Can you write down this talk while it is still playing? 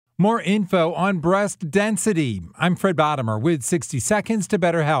More info on breast density. I'm Fred Bottomer with 60 Seconds to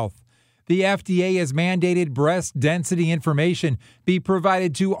Better Health. The FDA has mandated breast density information be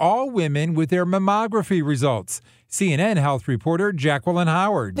provided to all women with their mammography results. CNN health reporter Jacqueline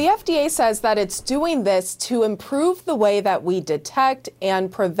Howard. The FDA says that it's doing this to improve the way that we detect and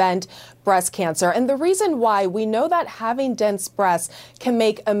prevent breast cancer. And the reason why, we know that having dense breasts can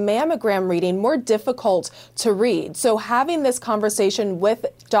make a mammogram reading more difficult to read. So having this conversation with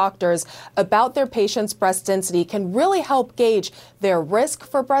doctors about their patients' breast density can really help gauge their risk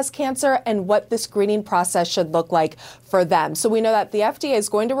for breast cancer and what the screening process should look like for them. So we know that the FDA is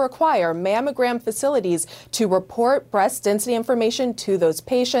going to require mammogram facilities to report breast density information to those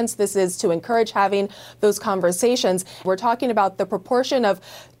patients. This is to encourage having those conversations. We're talking about the proportion of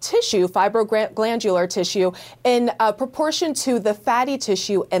tissue, fibroglandular tissue, in proportion to the fatty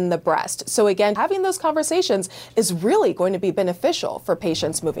tissue in the breast. So again, having those conversations is really going to be beneficial for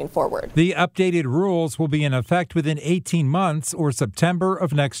patients moving forward. The updated rules will be in effect within 18 months or September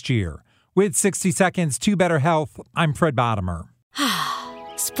of next year. With 60 Seconds to Better Health, I'm Fred Bottomer.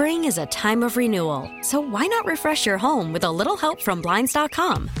 Spring is a time of renewal, so why not refresh your home with a little help from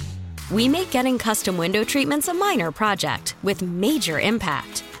Blinds.com? We make getting custom window treatments a minor project with major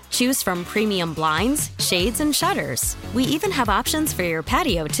impact. Choose from premium blinds, shades, and shutters. We even have options for your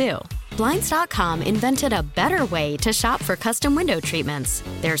patio, too. Blinds.com invented a better way to shop for custom window treatments.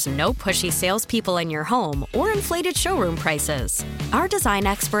 There's no pushy salespeople in your home or inflated showroom prices. Our design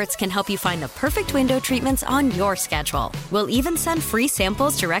experts can help you find the perfect window treatments on your schedule. We'll even send free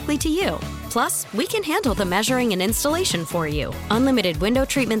samples directly to you. Plus, we can handle the measuring and installation for you. Unlimited window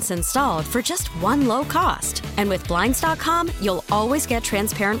treatments installed for just one low cost. And with Blinds.com, you'll always get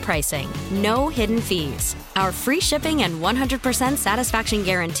transparent pricing. No hidden fees. Our free shipping and 100% satisfaction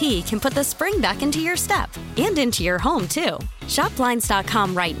guarantee can put the spring back into your step and into your home, too. Shop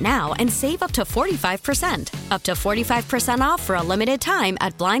Blinds.com right now and save up to 45%. Up to 45% off for a limited time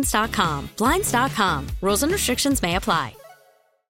at Blinds.com. Blinds.com. Rules and restrictions may apply.